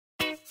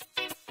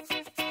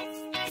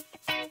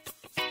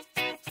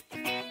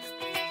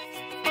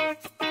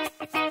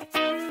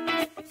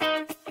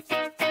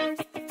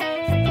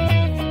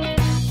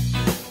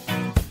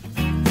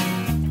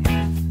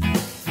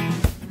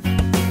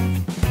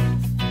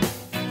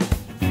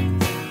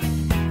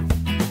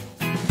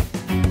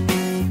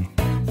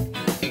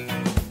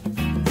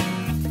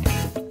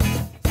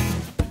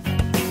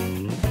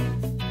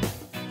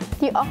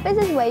office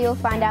is where you'll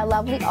find our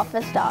lovely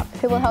office staff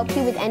who will help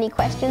you with any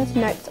questions,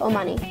 notes or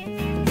money.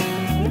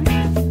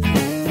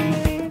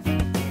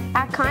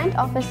 Our kind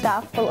office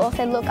staff will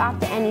also look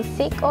after any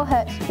sick or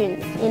hurt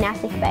students in our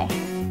sick bay.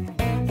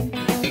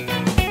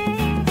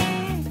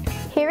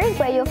 Here is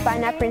where you'll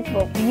find our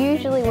principal,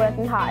 usually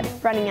working hard,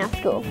 running our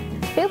school.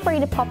 Feel free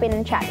to pop in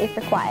and chat if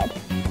required.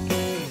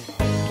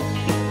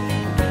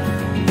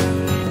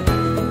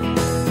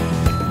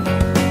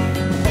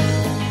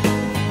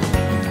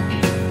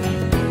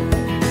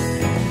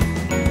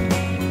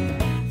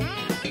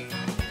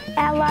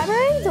 Our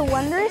library is a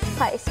wondrous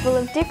place full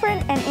of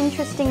different and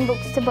interesting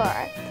books to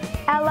borrow.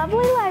 Our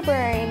lovely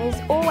librarian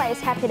is always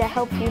happy to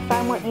help you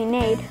find what you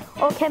need,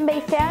 or can be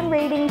found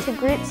reading to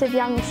groups of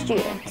young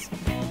students.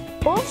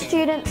 All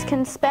students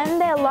can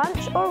spend their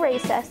lunch or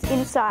recess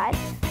inside,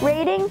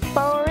 reading,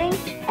 borrowing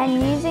and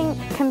using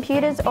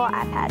computers or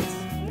iPads.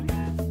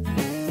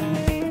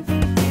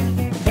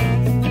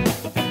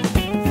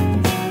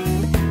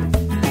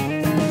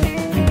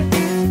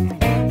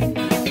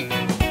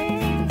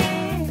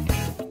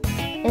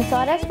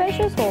 Inside our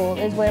spacious hall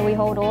is where we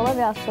hold all of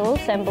our school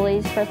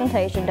assemblies,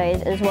 presentation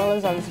days, as well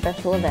as other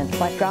special events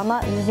like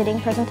drama, visiting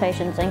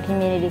presentations and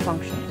community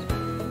functions.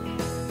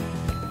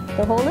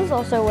 The hall is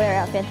also where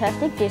our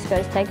fantastic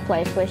discos take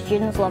place, where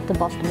students love to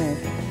bust a move.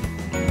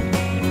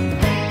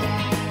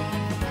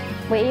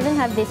 We even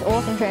have this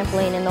awesome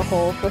trampoline in the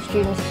hall for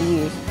students to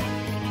use.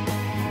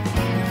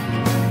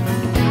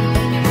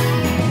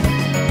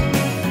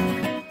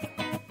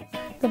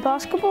 The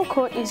basketball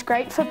court is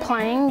great for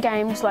playing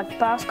games like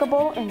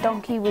basketball and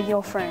donkey with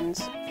your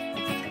friends.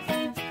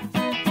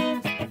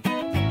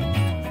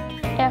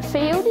 Our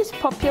field is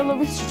popular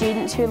with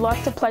students who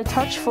like to play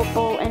touch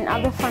football and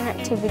other fun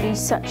activities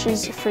such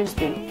as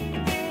frisbee.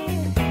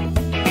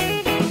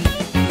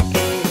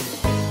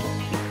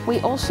 We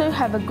also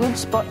have a good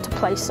spot to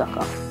play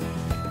soccer.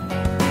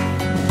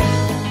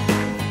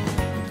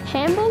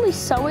 Handball is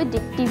so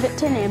addictive at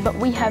Tenambit,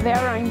 we have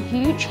our own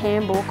huge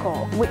handball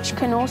court, which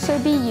can also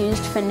be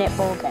used for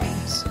netball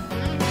games.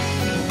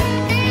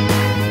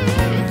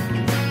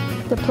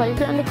 The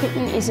playground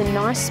equipment is a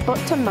nice spot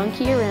to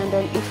monkey around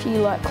on if you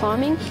like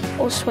climbing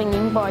or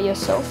swinging by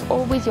yourself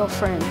or with your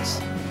friends.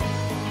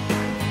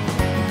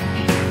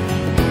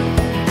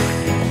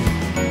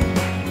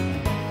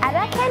 At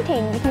our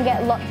canteen, you can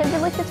get lots of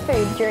delicious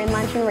food during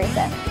lunch and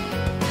recess.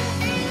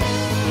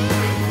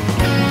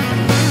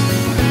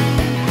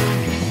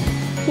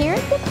 Here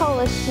at the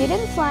college,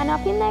 students line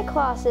up in their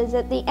classes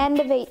at the end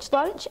of each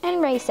lunch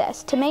and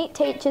recess to meet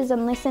teachers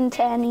and listen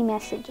to any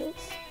messages.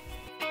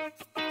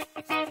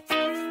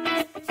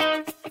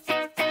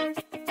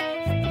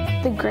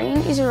 The green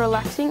is a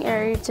relaxing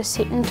area to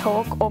sit and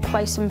talk or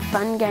play some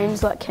fun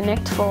games like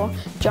Connect 4,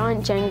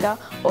 Giant Jenga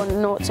or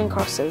Noughts and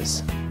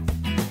Crosses.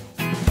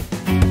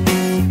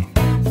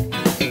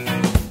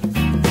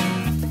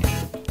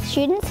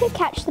 Students who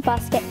catch the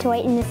bus get to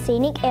eat in the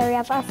scenic area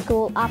of our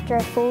school after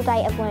a full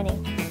day of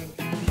learning.